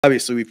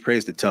obviously we've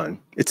praised a ton.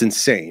 It's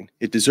insane.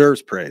 It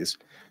deserves praise.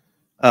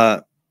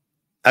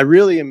 I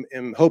really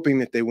am hoping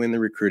that they win the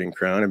recruiting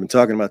crown. I've been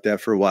talking about that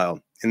for a while.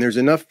 And there's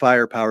enough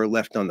firepower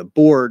left on the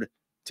board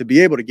to be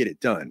able to get it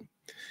done.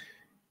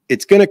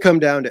 It's going to come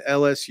down to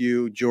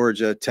LSU,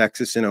 Georgia,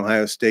 Texas, and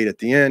Ohio State at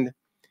the end.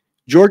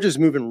 Georgia's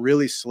moving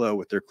really slow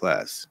with their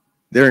class.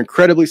 They're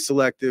incredibly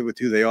selective with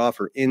who they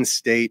offer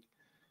in-state.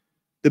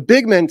 The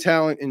big men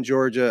talent in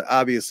Georgia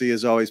obviously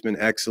has always been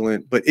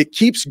excellent, but it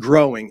keeps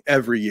growing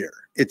every year.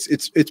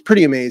 It's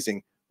pretty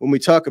amazing. When we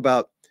talk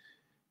about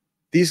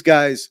these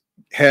guys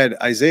had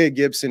Isaiah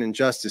Gibson and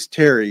Justice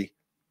Terry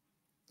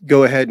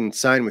go ahead and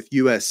sign with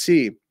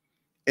USC,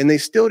 and they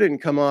still didn't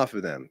come off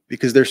of them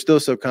because they're still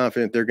so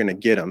confident they're going to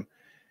get them.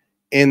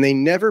 And they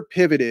never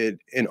pivoted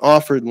and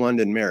offered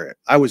London Merritt.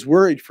 I was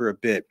worried for a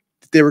bit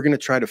that they were going to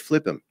try to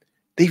flip him.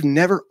 They've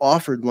never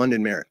offered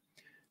London Merritt.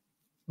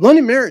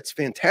 London Merritt's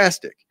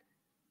fantastic,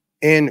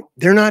 and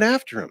they're not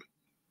after him.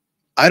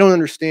 I don't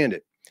understand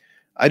it.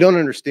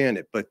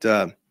 But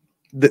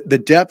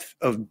the depth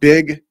of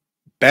big,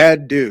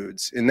 bad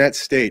dudes in that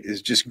state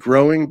is just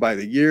growing by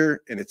the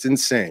year, and it's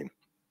insane.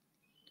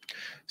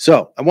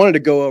 So I wanted to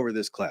go over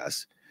this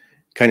class,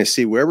 kind of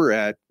see where we're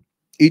at,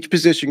 each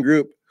position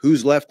group,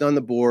 who's left on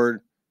the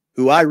board,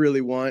 who I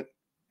really want,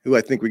 who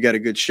I think we got a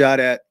good shot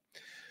at,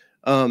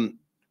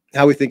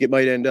 how we think it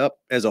might end up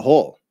as a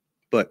whole.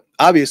 But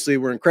obviously,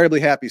 we're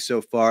incredibly happy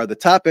so far. The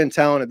top-end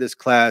talent of this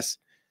class,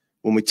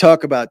 when we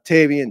talk about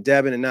Tavian,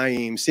 Devin, and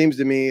Naeem, seems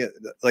to me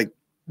like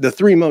the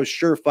three most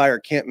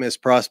surefire can't-miss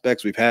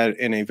prospects we've had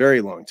in a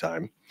very long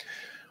time.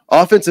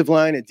 Offensive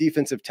line and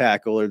defensive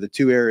tackle are the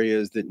two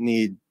areas that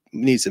need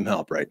some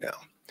help right now.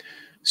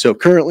 So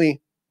currently,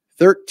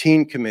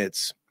 13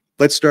 commits.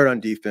 Let's start on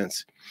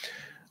defense.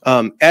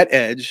 At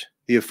edge,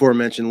 the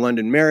aforementioned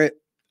London Merritt,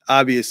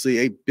 obviously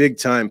a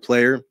big-time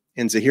player,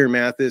 and Zahir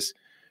Mathis.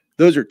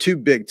 Those are two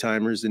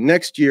big-timers. And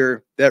next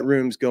year, that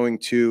room's going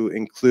to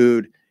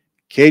include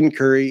Caden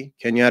Curry,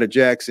 Kenyatta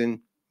Jackson,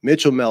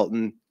 Mitchell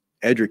Melton,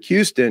 Edric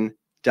Houston,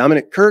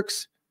 Dominic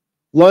Kirks,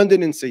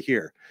 London, and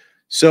Zahir.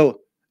 So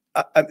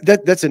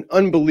that's an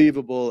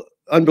unbelievable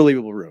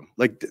room.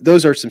 Like,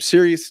 those are some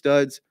serious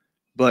studs,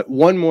 but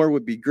one more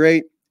would be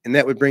great, and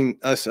that would bring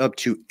us up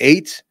to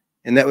 8,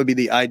 and that would be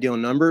the ideal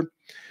number.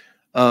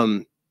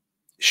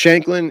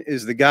 Shanklin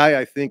is the guy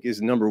I think is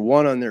number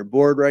 1 on their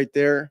board right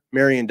there.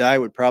 Marion Dye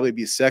would probably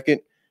be second.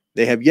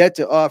 They have yet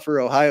to offer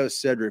Ohio's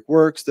Cedric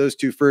Works. Those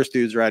two first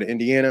dudes are out of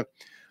Indiana.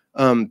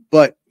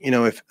 But,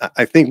 if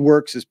I think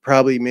Works is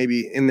probably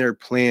maybe in their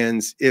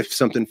plans if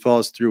something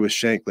falls through with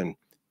Shanklin.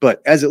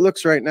 But as it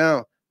looks right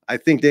now, I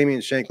think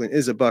Damian Shanklin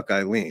is a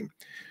Buckeye lean.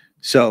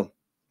 So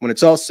when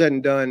it's all said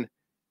and done,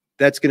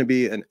 that's going to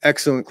be an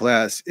excellent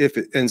class if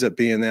it ends up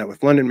being that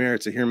with London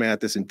Merritt, Zahir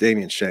Mathis, and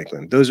Damian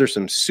Shanklin. Those are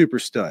some super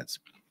studs.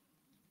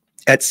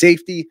 At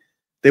safety,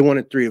 they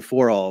wanted 3 or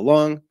 4 all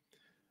along.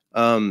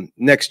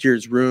 Next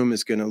year's room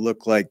is going to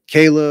look like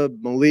Caleb,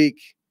 Malik,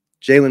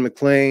 Jalen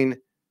McClain,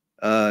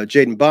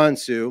 Jaden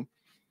Bonsu.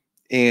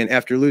 And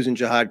after losing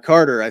Jihad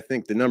Carter, I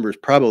think the number is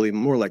probably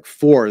more like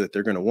 4 that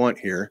they're going to want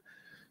here.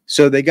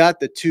 So they got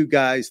the 2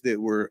 guys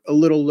that were a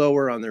little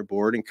lower on their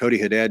board, and Cody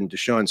Haddad and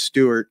Deshaun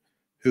Stewart,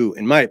 who,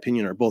 in my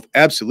opinion, are both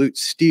absolute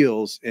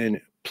steals and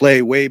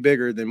play way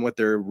bigger than what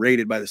they're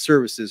rated by the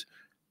services,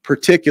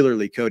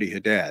 particularly Cody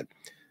Haddad.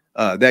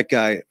 That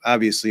guy,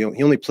 obviously,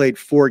 he only played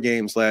 4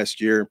 games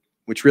last year,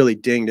 which really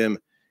dinged him.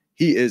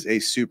 He is a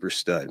super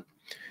stud.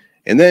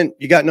 And then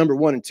you got number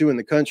 1 and 2 in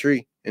the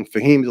country, and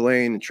Fahim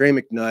Delane and Trey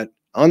McNutt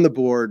on the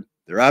board.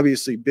 They're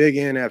obviously big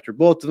in after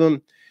both of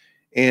them,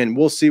 and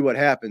we'll see what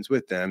happens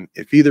with them.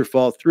 If either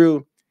fall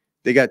through,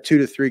 they got 2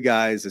 to 3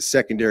 guys as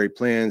secondary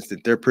plans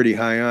that they're pretty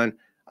high on.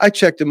 I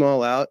checked them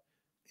all out.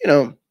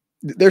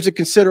 There's a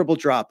considerable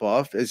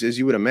drop-off, as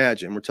you would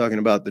imagine. We're talking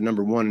about the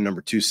number 1 and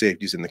number 2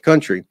 safeties in the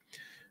country.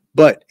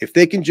 But if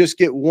they can just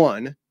get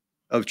one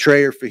of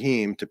Trey or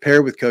Fahim to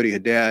pair with Cody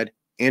Haddad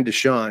and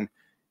Deshaun,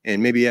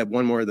 and maybe have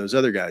one more of those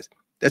other guys,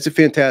 that's a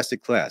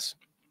fantastic class.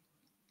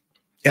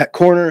 At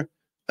corner,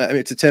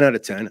 it's a 10 out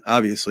of 10,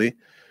 obviously,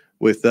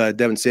 with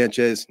Devin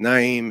Sanchez,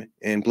 Naeem,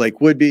 and Blake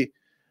Woodby.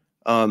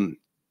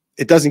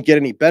 It doesn't get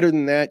any better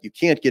than that. You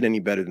can't get any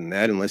better than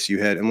that unless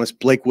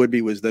Blake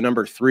Woodby was the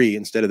number 3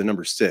 instead of the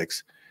number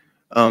 6.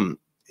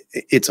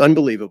 It's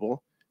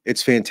unbelievable.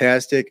 It's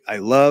fantastic. I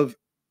love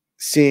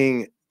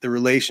seeing the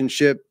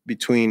relationship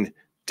between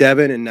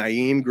Devin and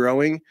Naeem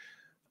growing,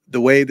 the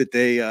way that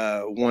they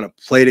want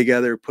to play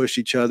together, push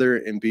each other,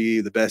 and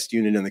be the best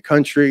unit in the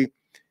country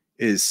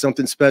is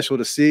something special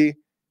to see.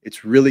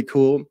 It's really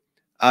cool.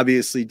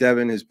 Obviously,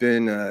 Devin and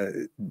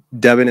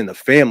the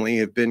family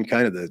have been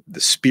kind of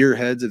the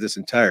spearheads of this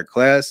entire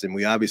class, and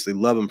we obviously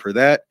love them for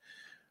that.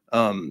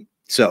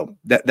 So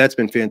that's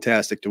been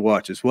fantastic to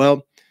watch as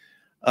well.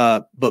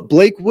 But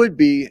Blake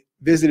Woodby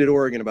visited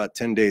Oregon about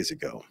 10 days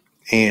ago,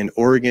 and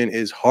Oregon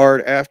is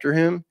hard after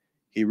him.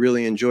 He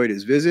really enjoyed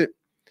his visit.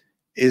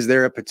 Is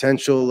there a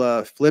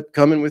potential flip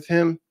coming with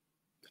him?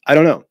 I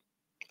don't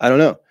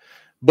know.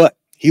 But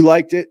he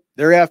liked it.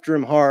 they're after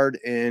him hard.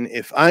 And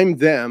if I'm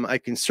them, I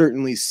can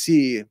certainly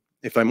see,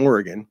 if I'm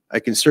Oregon, I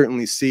can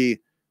certainly see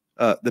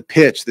the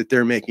pitch that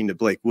they're making to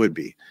Blake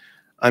Woodby.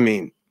 I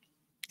mean,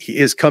 he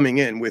is coming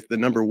in with the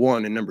number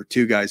 1 and number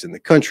 2 guys in the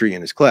country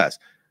in his class.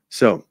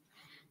 So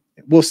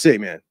we'll see,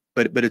 man.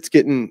 But it's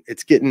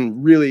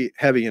getting really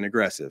heavy and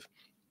aggressive.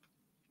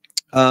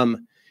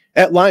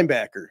 At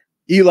linebacker,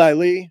 Eli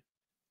Lee,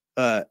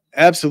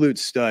 absolute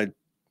stud,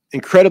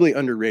 incredibly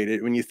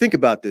underrated. When you think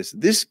about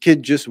this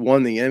kid just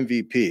won the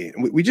MVP.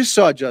 We just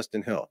saw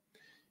Justin Hill.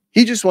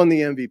 He just won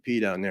the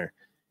MVP down there.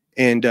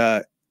 And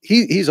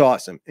he's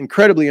awesome,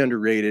 incredibly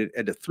underrated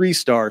at a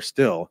 3-star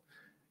still.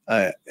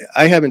 I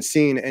haven't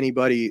seen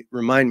anybody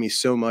remind me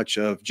so much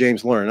of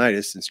James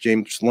Laurinaitis since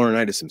James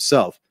Laurinaitis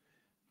himself.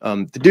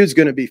 The dude's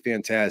going to be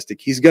fantastic.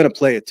 He's going to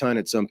play a ton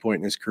at some point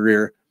in his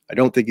career. I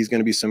don't think he's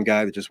going to be some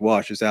guy that just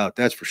washes out.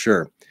 That's for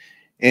sure.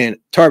 And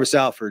Tarvis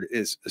Alford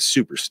is a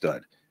super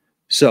stud.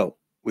 So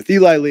with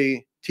Eli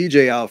Lee,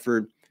 TJ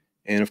Alford,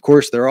 and of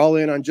course they're all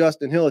in on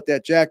Justin Hill at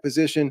that jack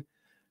position,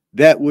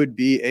 that would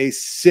be a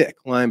sick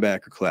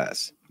linebacker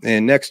class.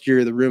 And next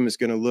year the room is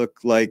going to look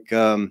like,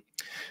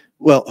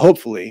 well,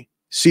 hopefully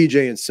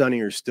CJ and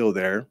Sonny are still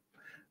there.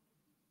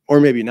 Or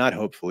maybe not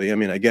hopefully. I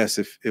mean, I guess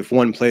if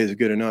one play is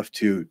good enough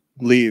to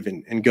leave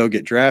and go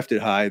get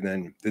drafted high,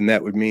 then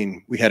that would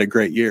mean we had a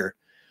great year.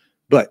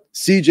 But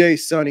CJ,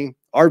 Sonny,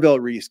 Arvell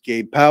Reese,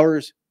 Gabe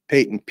Powers,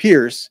 Peyton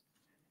Pierce,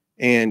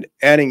 and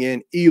adding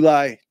in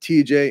Eli,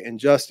 TJ, and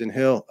Justin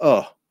Hill.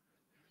 Oh,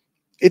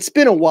 it's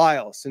been a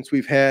while since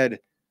we've had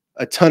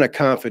a ton of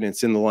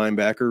confidence in the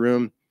linebacker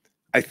room.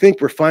 I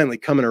think we're finally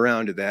coming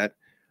around to that.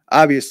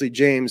 Obviously,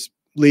 James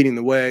leading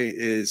the way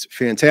is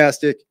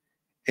fantastic.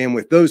 And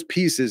with those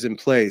pieces in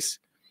place,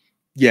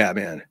 yeah,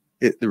 man,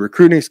 the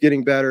recruiting's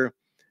getting better.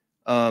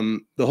 The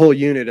whole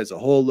unit as a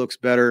whole looks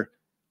better.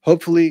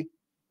 Hopefully,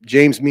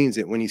 James means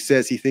it when he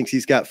says he thinks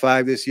he's got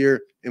 5 this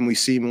year and we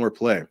see more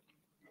play.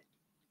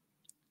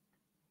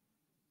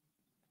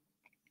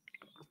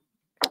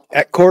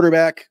 At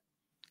quarterback,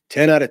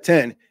 10 out of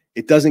 10.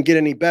 It doesn't get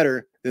any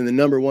better than the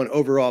number 1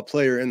 overall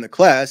player in the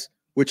class,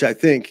 which I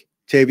think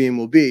Tavian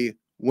will be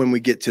when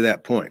we get to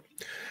that point.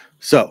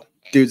 So,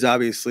 dude's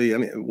obviously, I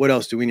mean, what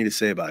else do we need to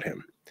say about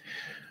him?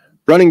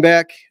 Running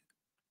back.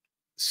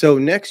 So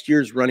next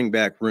year's running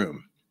back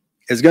room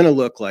is going to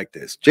look like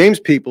this. James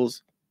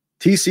Peoples,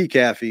 TC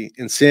Caffey,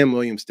 and Sam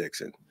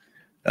Williams-Dixon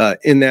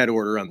in that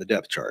order on the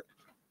depth chart.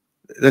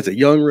 That's a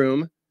young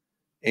room,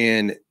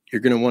 and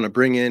you're going to want to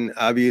bring in,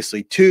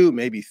 obviously, 2,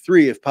 maybe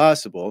 3 if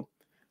possible.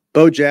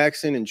 Bo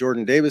Jackson and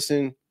Jordan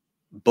Davison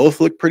both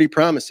look pretty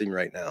promising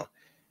right now.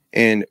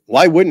 And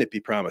why wouldn't it be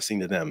promising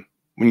to them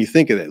when you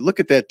think of it? Look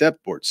at that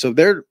depth board. So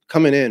they're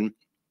coming in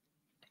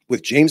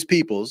with James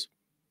Peoples,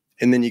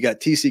 and then you got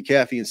TC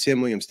Caffey and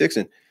Sam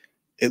Williams-Dixon.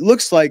 It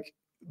looks like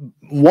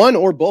one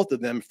or both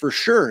of them for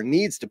sure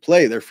needs to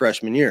play their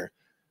freshman year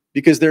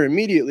because they're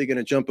immediately going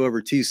to jump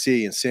over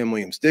TC and Sam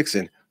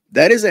Williams-Dixon.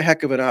 That is a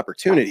heck of an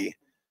opportunity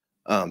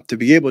to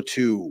be able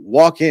to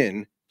walk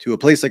in to a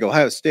place like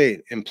Ohio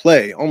State and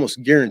play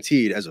almost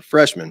guaranteed as a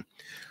freshman.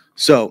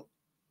 So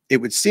it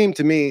would seem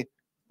to me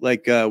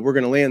like we're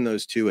going to land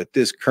those 2 at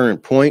this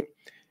current point,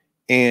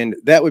 and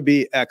that would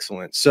be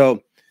excellent.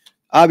 So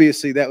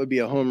obviously that would be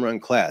a home run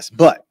class.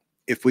 But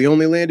if we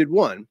only landed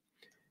 1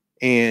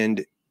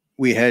 and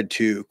we had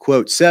to,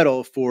 quote,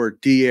 settle for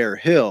D'Air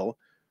Hill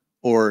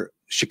or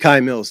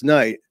Shakai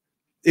Mills-Knight,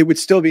 it would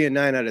still be a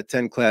 9 out of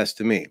 10 class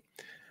to me.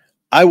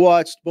 I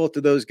watched both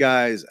of those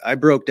guys. I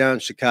broke down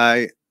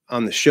Shakai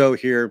on the show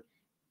here.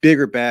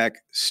 Bigger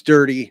back,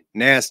 sturdy,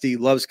 nasty,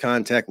 loves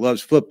contact,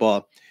 loves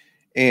football.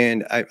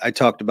 And I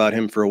talked about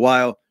him for a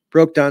while,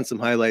 broke down some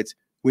highlights.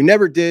 We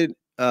never did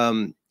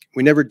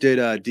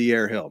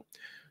D'Air Hill.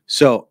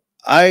 So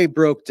I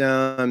broke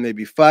down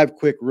maybe 5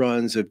 quick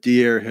runs of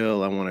D'Air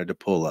Hill I wanted to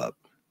pull up.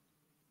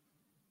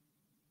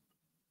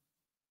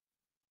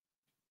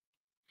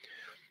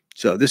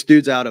 So this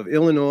dude's out of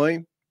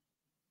Illinois,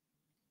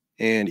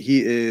 and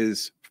he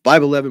is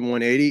 5'11",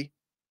 180.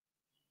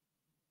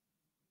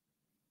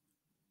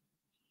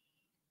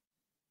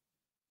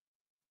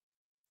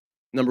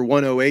 Number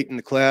 108 in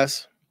the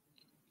class.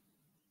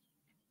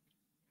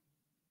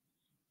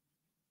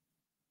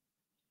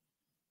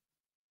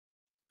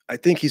 I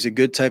think he's a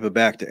good type of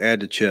back to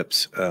add to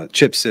Chip's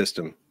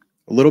system.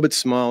 A little bit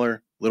smaller,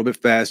 a little bit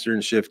faster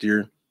and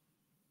shiftier.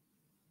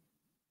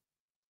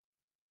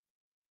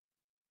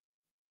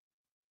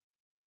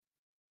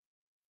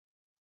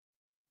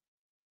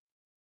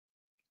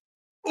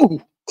 Ooh,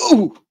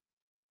 ooh.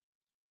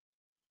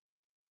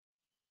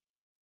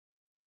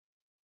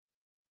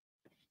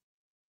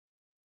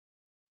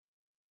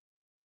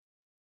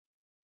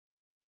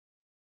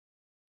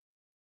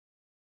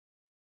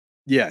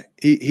 Yeah,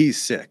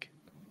 he's sick.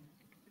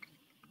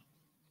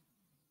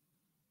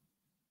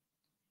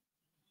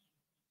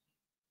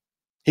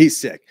 He's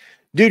sick.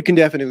 Dude can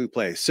definitely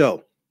play.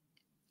 So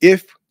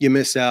if you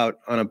miss out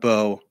on a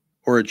Bo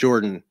or a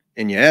Jordan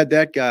and you add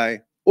that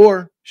guy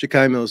or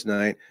Shakai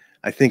Mills-Knight,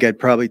 I think I'd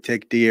probably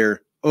take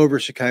D'Air over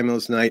Shakai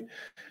Mills-Knight.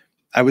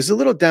 I was a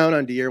little down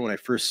on Deere when I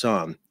first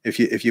saw him.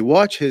 If you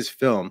watch his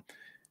film,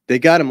 they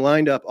got him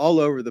lined up all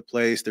over the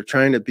place. They're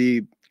trying to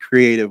be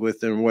creative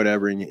with him,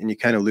 whatever, and you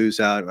kind of lose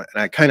out. And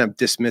I kind of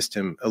dismissed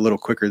him a little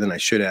quicker than I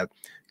should have,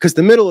 because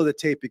the middle of the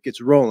tape, it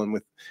gets rolling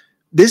with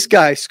this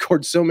guy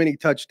scored so many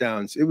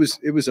touchdowns. It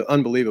was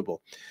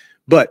unbelievable.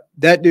 But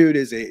that dude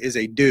is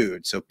a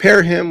dude. So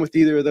pair him with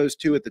either of those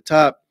two at the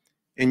top,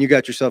 and you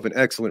got yourself an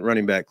excellent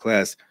running back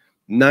class.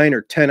 9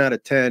 or 10 out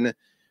of 10.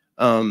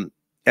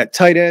 At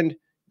tight end,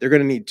 they're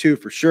going to need 2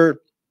 for sure.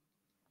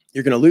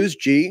 You're going to lose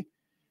G,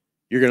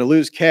 you're going to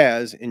lose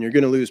Kaz, and you're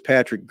going to lose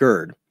Patrick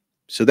Gurd.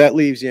 So that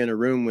leaves you in a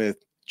room with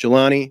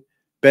Jelani,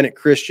 Bennett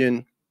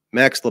Christian,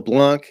 Max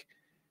LeBlanc,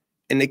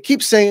 and they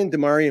keep saying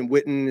Demarion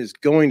Witten is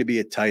going to be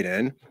a tight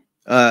end.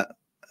 I'm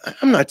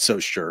not so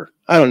sure.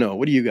 I don't know.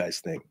 What do you guys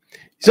think?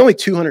 He's only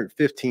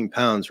 215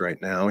 pounds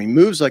right now. He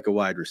moves like a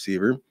wide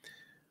receiver.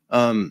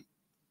 It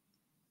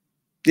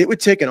would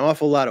take an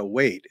awful lot of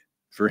weight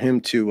for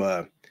him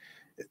to,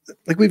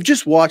 like, we've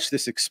just watched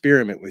this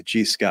experiment with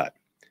G. Scott.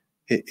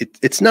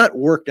 It's not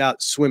worked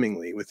out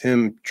swimmingly with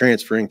him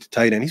transferring to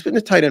tight end. He's been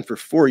a tight end for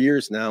 4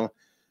 years now.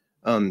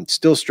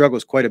 Still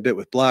struggles quite a bit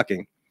with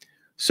blocking.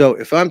 So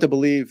if I'm to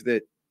believe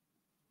that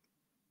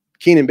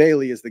Keenan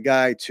Bailey is the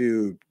guy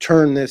to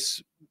turn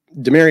this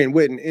Demarion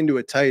Witten into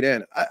a tight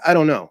end, I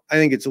don't know. I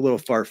think it's a little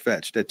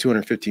far-fetched at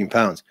 215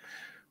 pounds.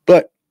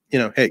 But, you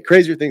know, hey,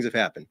 crazier things have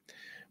happened.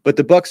 But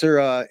the Bucs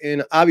are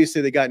in.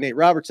 Obviously, they got Nate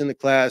Roberts in the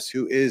class,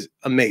 who is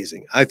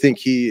amazing. I think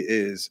he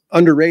is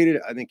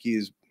underrated. I think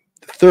he's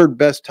the 3rd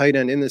best tight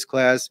end in this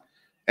class,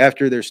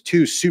 after there's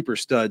 2 super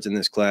studs in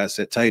this class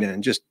at tight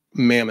end, just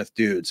mammoth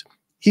dudes.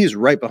 He's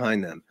right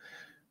behind them.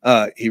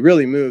 He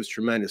really moves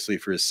tremendously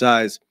for his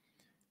size.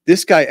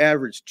 This guy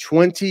averaged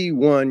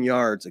 21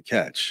 yards a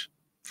catch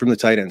from the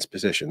tight end's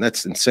position.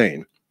 That's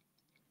insane.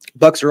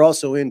 Bucs are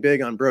also in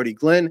big on Brody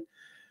Glenn.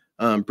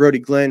 Brody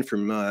Glenn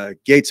from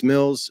Gates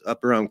Mills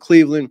up around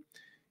Cleveland.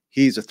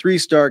 He's a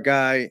 3-star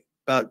guy,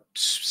 about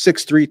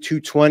 6'3",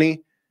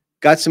 220.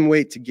 Got some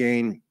weight to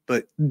gain,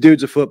 but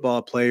dude's a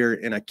football player,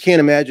 and I can't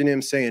imagine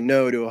him saying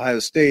no to Ohio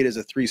State as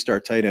a 3-star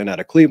tight end out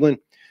of Cleveland.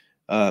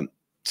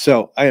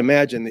 So I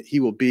imagine that he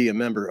will be a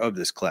member of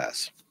this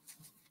class.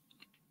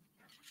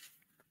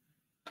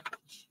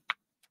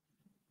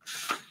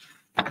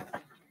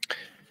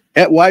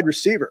 At wide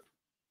receiver,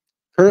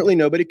 currently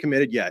nobody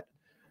committed yet.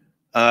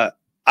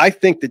 I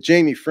think that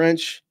Jamie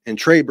French and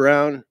Trey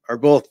Brown are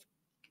both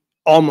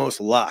almost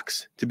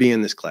locks to be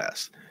in this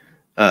class.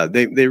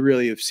 They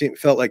really have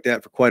felt like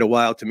that for quite a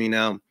while to me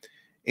now.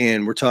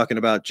 And we're talking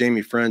about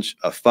Jamie French,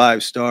 a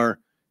 5-star,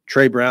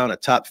 Trey Brown, a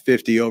top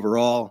 50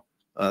 overall.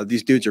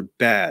 These dudes are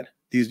bad.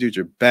 These dudes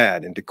are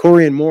bad. And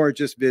DeCorian Moore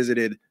just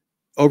visited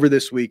over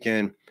this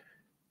weekend.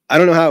 I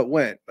don't know how it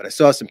went, but I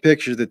saw some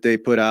pictures that they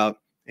put out,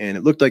 and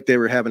it looked like they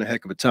were having a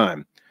heck of a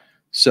time.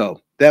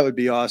 So that would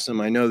be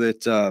awesome. I know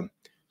that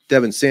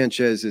Devin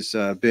Sanchez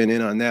has been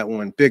in on that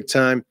one big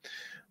time.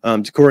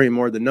 DeCorian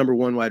Moore, the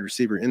 #1 wide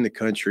receiver in the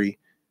country.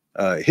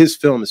 His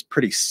film is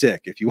pretty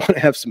sick. If you want to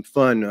have some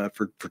fun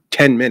for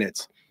 10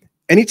 minutes,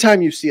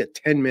 anytime you see a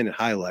 10-minute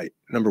highlight,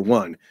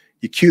 #1,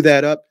 you cue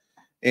that up,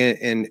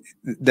 and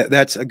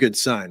that's a good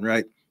sign,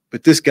 right?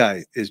 But this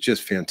guy is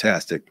just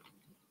fantastic.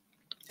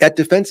 At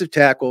defensive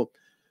tackle,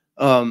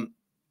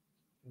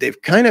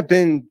 they've kind of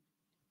been,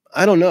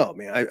 I don't know,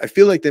 man. I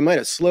feel like they might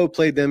have slow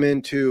played them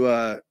into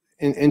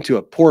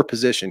a poor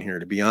position here,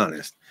 to be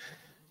honest.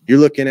 You're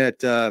looking at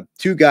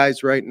 2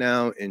 guys right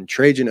now in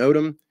Trajan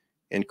Odom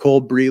and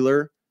Cole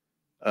Breeler.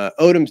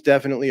 Odom's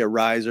definitely a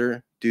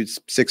riser. Dude's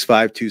 6'5",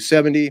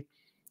 270.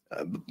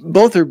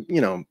 Both are,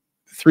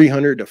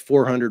 300 to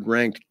 400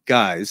 ranked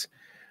guys.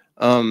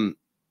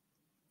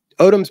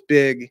 Odom's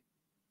big.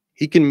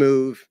 He can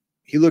move.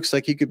 He looks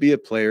like he could be a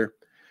player.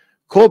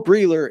 Cole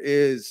Breeler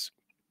is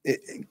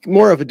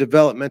more of a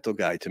developmental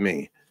guy to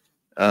me.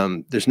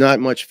 There's not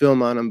much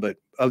film on him, but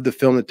of the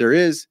film that there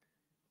is,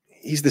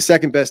 he's the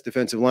 2nd best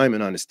defensive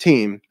lineman on his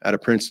team out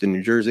of Princeton,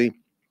 New Jersey.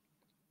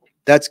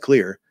 That's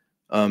clear.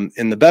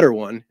 And the better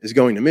one is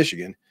going to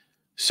Michigan.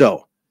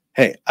 So,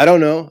 hey, I don't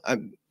know.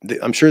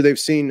 I'm sure they've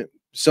seen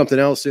something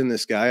else in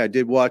this guy. I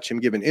did watch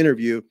him give an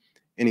interview,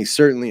 and he's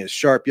certainly a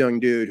sharp young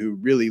dude who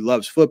really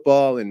loves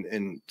football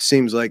and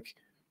seems like,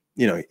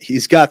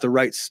 he's got the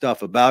right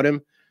stuff about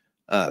him.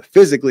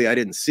 Physically, I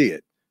didn't see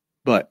it,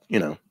 but,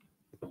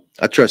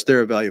 I trust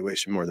their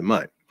evaluation more than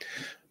mine.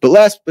 But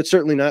last but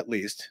certainly not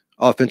least,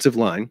 offensive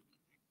line.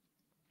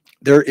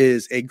 There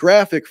is a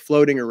graphic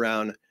floating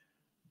around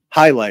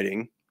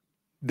highlighting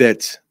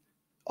that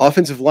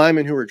offensive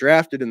linemen who were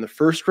drafted in the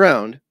 1st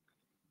round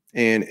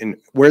and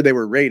where they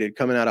were rated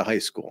coming out of high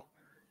school,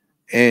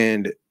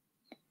 and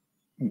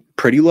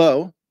pretty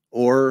low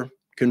or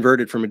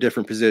converted from a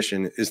different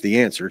position is the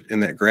answer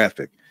in that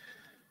graphic.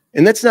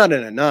 And that's not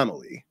an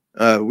anomaly.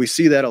 We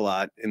see that a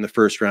lot in the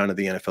 1st round of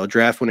the NFL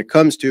draft when it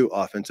comes to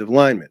offensive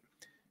linemen,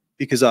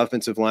 because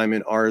offensive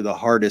linemen are the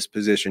hardest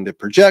position to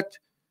project,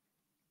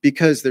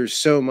 because there's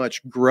so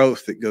much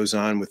growth that goes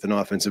on with an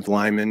offensive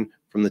lineman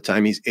from the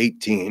time he's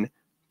 18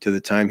 to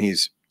the time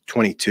he's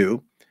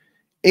 22.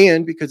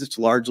 and because it's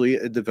largely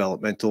a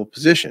developmental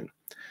position.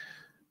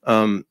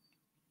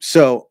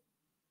 So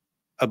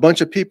a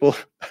bunch of people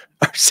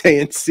are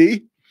saying,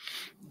 see,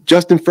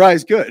 Justin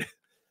Frye's good.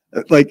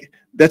 Like,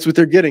 that's what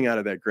they're getting out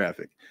of that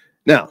graphic.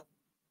 Now,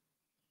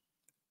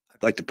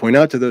 I'd like to point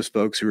out to those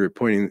folks who are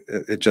pointing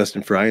at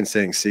Justin Frye and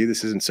saying, see,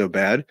 this isn't so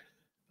bad,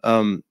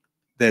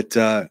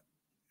 that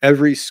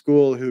every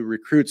school who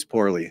recruits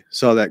poorly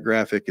saw that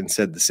graphic and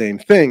said the same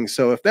thing.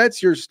 So if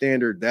that's your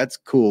standard, that's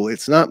cool.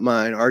 It's not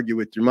mine. Argue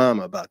with your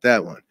mama about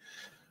that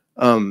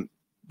one.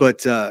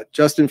 But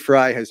Justin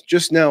Frye has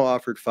just now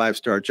offered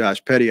 5-star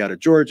Josh Petty out of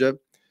Georgia,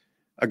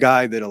 a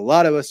guy that a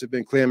lot of us have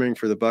been clamoring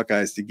for the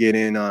Buckeyes to get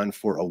in on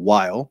for a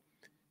while.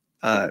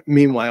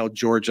 Meanwhile,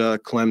 Georgia,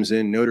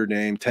 Clemson, Notre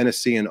Dame,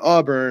 Tennessee, and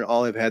Auburn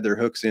all have had their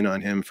hooks in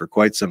on him for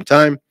quite some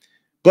time.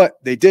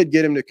 But they did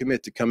get him to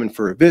commit to coming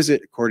for a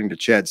visit, according to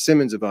Chad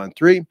Simmons of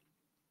On3.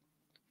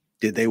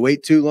 Did they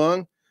wait too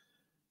long?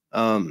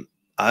 I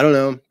don't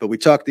know. But we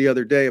talked the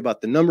other day about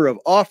the number of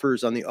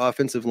offers on the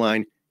offensive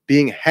line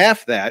being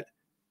half that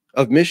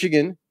of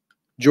Michigan,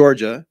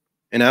 Georgia,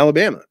 and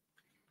Alabama.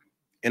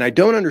 And I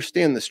don't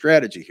understand the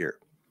strategy here.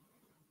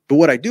 But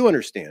what I do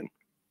understand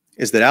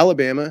is that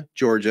Alabama,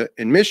 Georgia,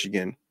 and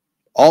Michigan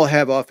all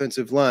have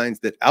offensive lines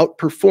that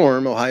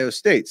outperform Ohio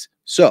State's.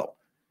 So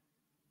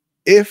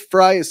if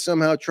Frye is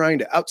somehow trying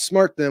to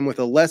outsmart them with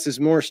a less is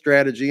more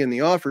strategy in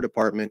the offer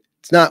department,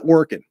 it's not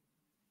working.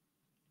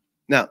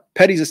 Now,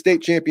 Petty's a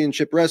state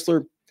championship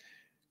wrestler,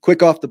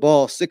 quick off the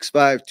ball, 6'5",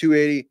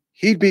 280.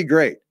 He'd be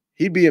great.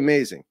 He'd be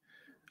amazing.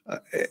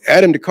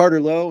 Add him to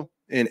Carter Lowe,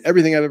 and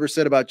everything I've ever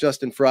said about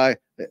Justin Frye,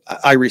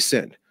 I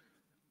rescind.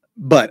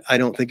 But I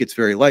don't think it's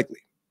very likely.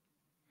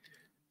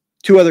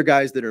 Two other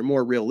guys that are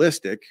more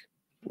realistic,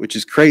 which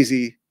is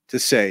crazy to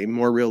say,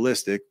 more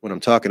realistic when I'm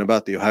talking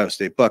about the Ohio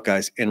State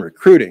Buckeyes and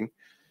recruiting.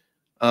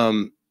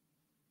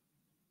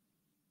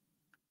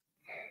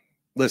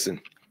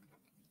 Listen,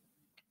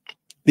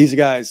 these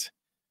guys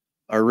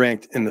are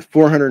ranked in the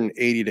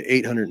 480 to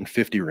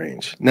 850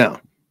 range.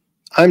 Now,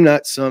 I'm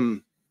not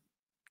some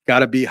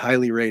gotta be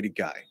highly rated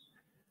guy.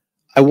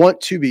 I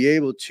want to be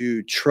able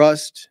to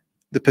trust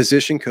the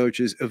position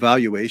coach's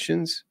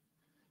evaluations.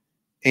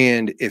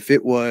 And if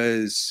it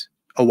was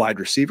a wide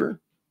receiver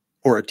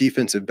or a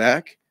defensive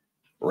back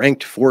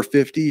ranked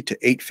 450 to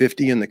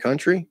 850 in the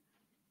country,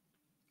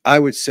 I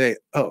would say,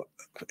 oh,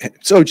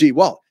 it's OG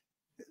Wall.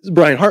 It's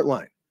Brian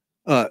Hartline.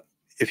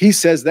 If he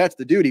says that's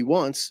the dude he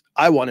wants,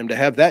 I want him to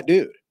have that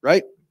dude,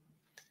 right?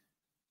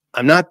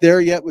 I'm not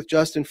there yet with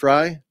Justin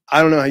Frye.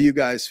 I don't know how you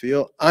guys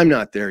feel. I'm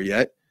not there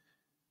yet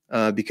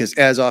because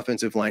as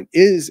offensive line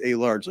is a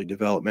largely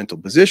developmental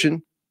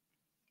position,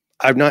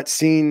 I've not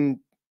seen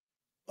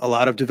a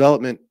lot of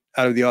development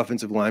out of the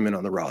offensive linemen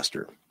on the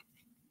roster.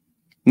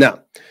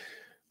 Now,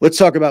 let's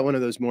talk about one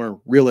of those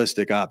more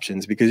realistic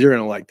options because you're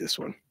going to like this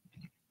one.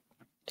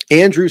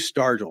 Andrew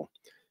Stargell,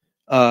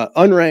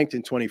 unranked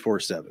in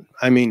 24/7.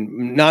 I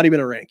mean, not even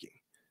a ranking.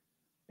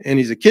 And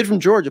he's a kid from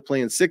Georgia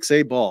playing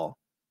 6A ball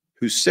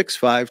who's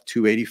 6'5",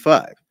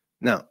 285.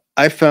 Now,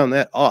 I found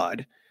that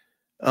odd.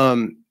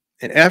 And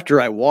after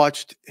I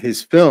watched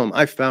his film,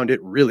 I found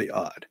it really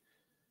odd.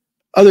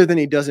 Other than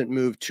he doesn't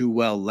move too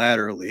well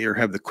laterally or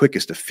have the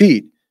quickest of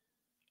feet,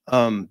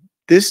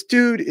 this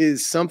dude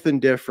is something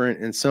different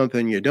and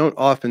something you don't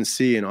often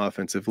see in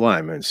offensive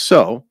linemen.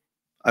 So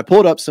I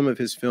pulled up some of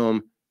his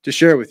film to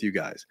share with you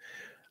guys.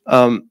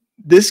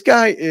 This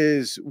guy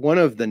is one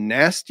of the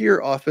nastier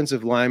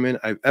offensive linemen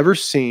I've ever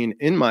seen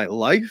in my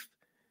life.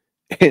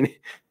 And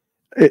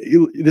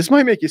this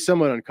might make you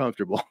somewhat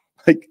uncomfortable.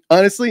 Like,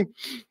 honestly,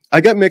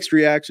 I got mixed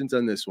reactions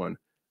on this one.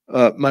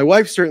 My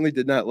wife certainly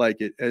did not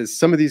like it, as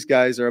some of these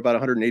guys are about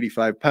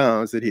 185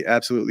 pounds that he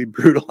absolutely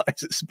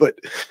brutalizes, but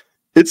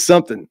it's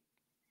something.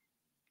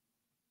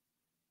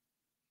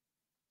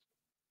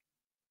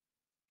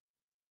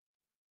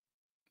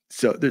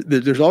 So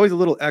there's always a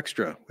little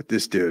extra with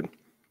this dude.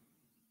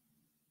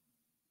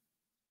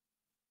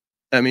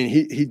 I mean,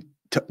 he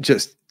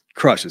just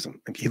crushes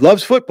him. He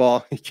loves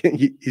football.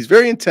 He's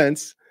very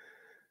intense.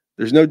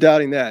 There's no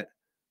doubting that.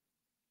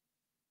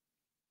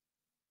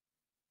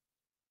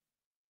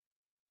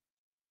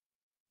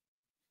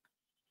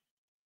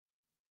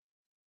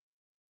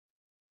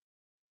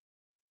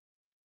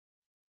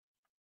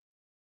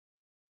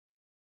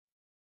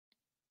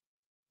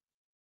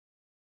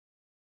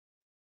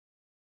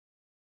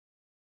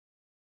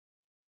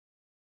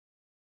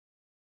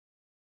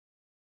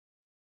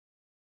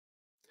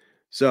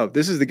 So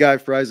this is the guy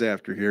Frye's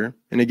after here.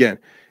 And again,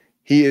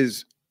 he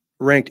is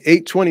ranked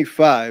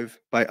 825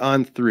 by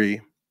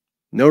On3.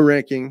 No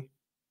ranking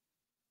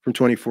from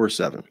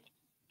 24/7.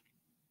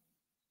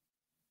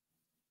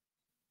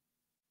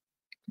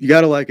 You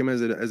got to like him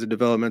as a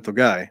developmental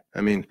guy.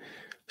 I mean,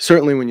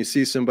 certainly when you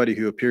see somebody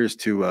who appears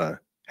to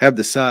have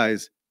the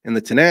size and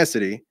the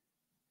tenacity,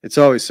 it's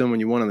always someone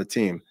you want on the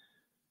team.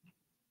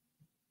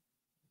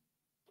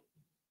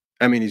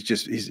 I mean, he's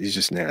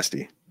just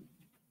nasty.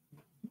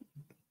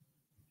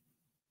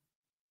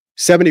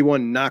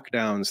 71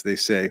 knockdowns, they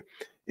say,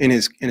 in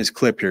his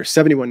clip here.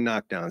 71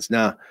 knockdowns.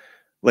 Now,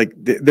 like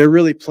they're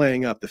really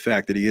playing up the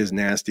fact that he is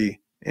nasty.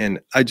 And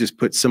I just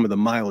put some of the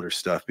milder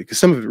stuff because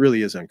some of it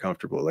really is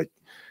uncomfortable. Like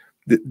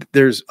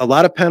there's a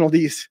lot of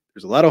penalties,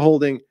 there's a lot of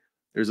holding,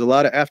 there's a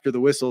lot of after the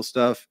whistle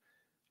stuff.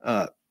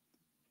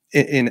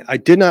 And I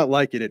did not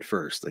like it at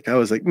first. Like I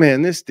was like,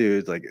 man, this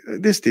dude's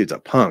a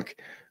punk.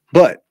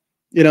 But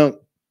an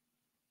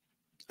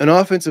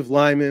offensive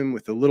lineman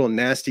with a little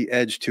nasty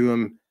edge to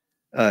him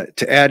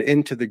to add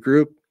into the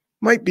group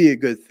might be a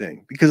good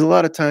thing, because a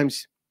lot of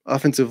times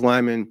offensive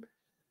linemen,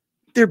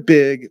 they're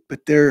big,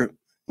 but they're,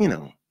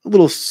 a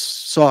little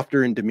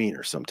softer in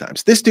demeanor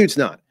sometimes. This dude's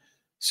not.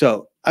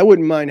 So I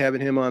wouldn't mind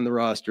having him on the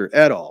roster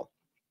at all.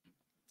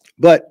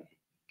 But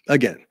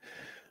again,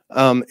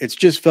 it's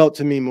just felt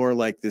to me more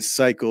like this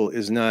cycle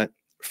is not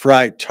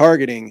Fry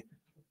targeting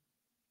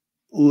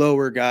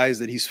lower guys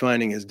that he's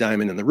finding as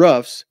diamond in the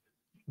roughs,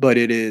 but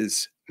it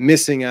is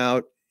missing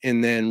out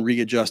and then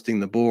readjusting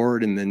the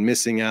board and then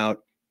missing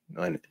out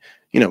on,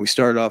 we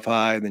started off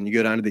high, then you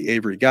go down to the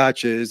Avery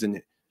Gotchas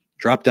and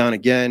drop down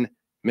again,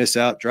 miss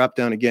out, drop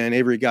down again.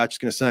 Avery Gotch is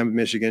going to sign with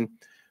Michigan.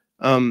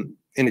 And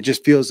it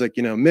just feels like,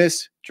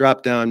 miss,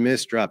 drop down,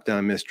 miss, drop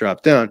down, miss,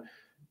 drop down.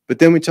 But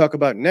then we talk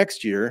about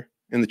next year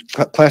in the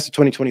class of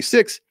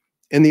 2026,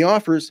 and the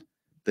offers,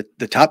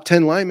 the top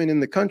 10 linemen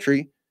in the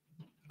country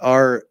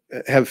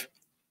have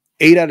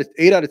 8 out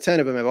of 10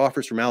 of them have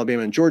offers from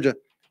Alabama and Georgia,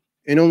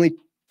 and only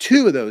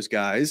 2 of those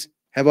guys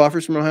have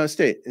offers from Ohio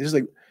State. It's just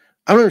like,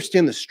 I don't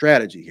understand the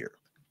strategy here.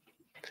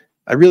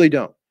 I really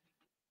don't.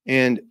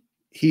 And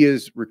he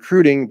is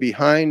recruiting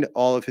behind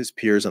all of his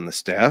peers on the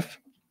staff.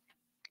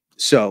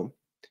 So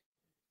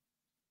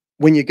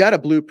when you got a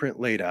blueprint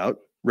laid out,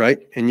 right,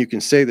 and you can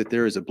say that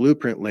there is a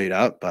blueprint laid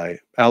out by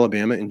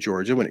Alabama and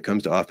Georgia when it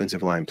comes to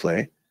offensive line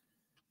play,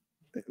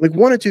 like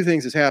one of 2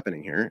 things is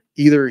happening here.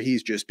 Either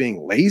he's just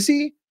being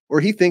lazy or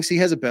he thinks he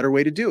has a better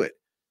way to do it.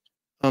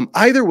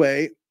 Either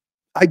way,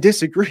 I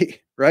disagree,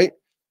 right?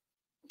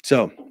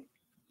 So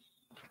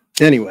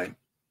anyway,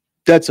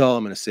 that's all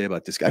I'm going to say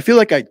about this guy. I feel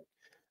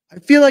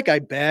like I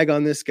bag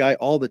on this guy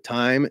all the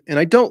time, and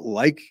I don't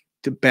like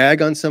to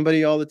bag on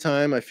somebody all the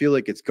time. I feel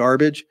like it's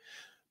garbage,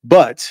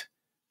 but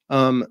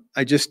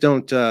I just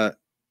don't. I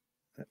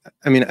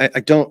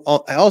don't.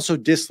 I also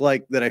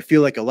dislike that I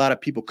feel like a lot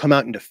of people come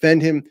out and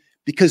defend him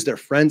because they're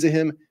friends of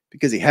him,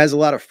 because he has a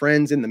lot of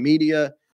friends in the media,